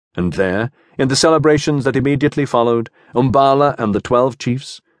And there, in the celebrations that immediately followed, Umbala and the 12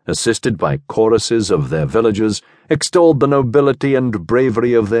 chiefs, assisted by choruses of their villagers, extolled the nobility and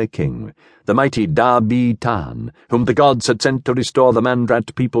bravery of their king, the mighty Darby, whom the gods had sent to restore the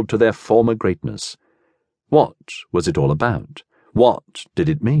Mandrat people to their former greatness. What was it all about? What did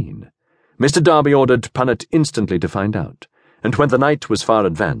it mean? Mr. Darby ordered Punnet instantly to find out, and when the night was far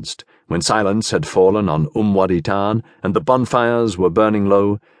advanced, when silence had fallen on Umwari and the bonfires were burning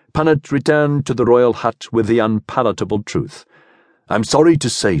low, Punnet returned to the royal hut with the unpalatable truth. "I'm sorry to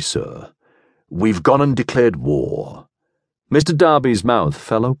say, sir, we've gone and declared war." Mr. Darby's mouth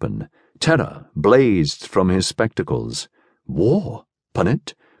fell open. Terror blazed from his spectacles. "War,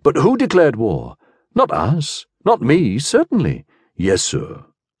 Punnet? But who declared war? Not us. Not me, certainly." "Yes, sir,"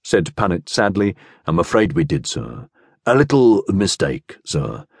 said Punnet sadly. "I'm afraid we did, sir. A little mistake,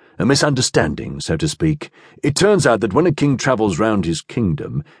 sir. A misunderstanding, so to speak. It turns out that when a king travels round his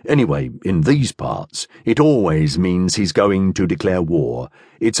kingdom, anyway, in these parts, it always means he's going to declare war.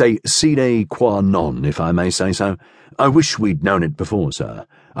 It's a sine qua non, if I may say so. I wish we'd known it before, sir.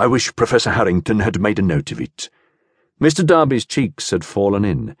 I wish Professor Harrington had made a note of it." Mr. Darby's cheeks had fallen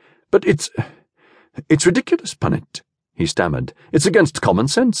in. "But it's ridiculous, Punnet," he stammered. "It's against common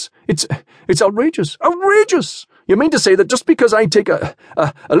sense. It's outrageous. Outrageous! You mean to say that just because I take a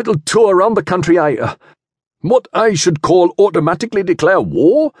little tour around the country what I should call automatically declare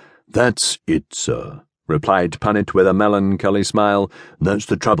war?" "That's it, sir," replied Punnet with a melancholy smile. "That's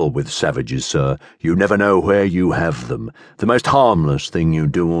the trouble with savages, sir. You never know where you have them. The most harmless thing you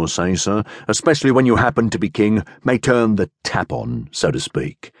do or say, sir, especially when you happen to be king, may turn the tap on, so to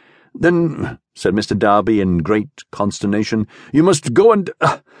speak." "Then," said Mr. Darby in great consternation, "you must go and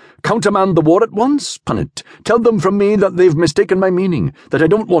countermand the war at once, Punnet. Tell them from me that they've mistaken my meaning, that I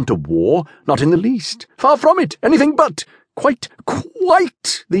don't want a war, not in the least. Far from it, anything but, quite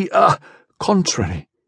the contrary."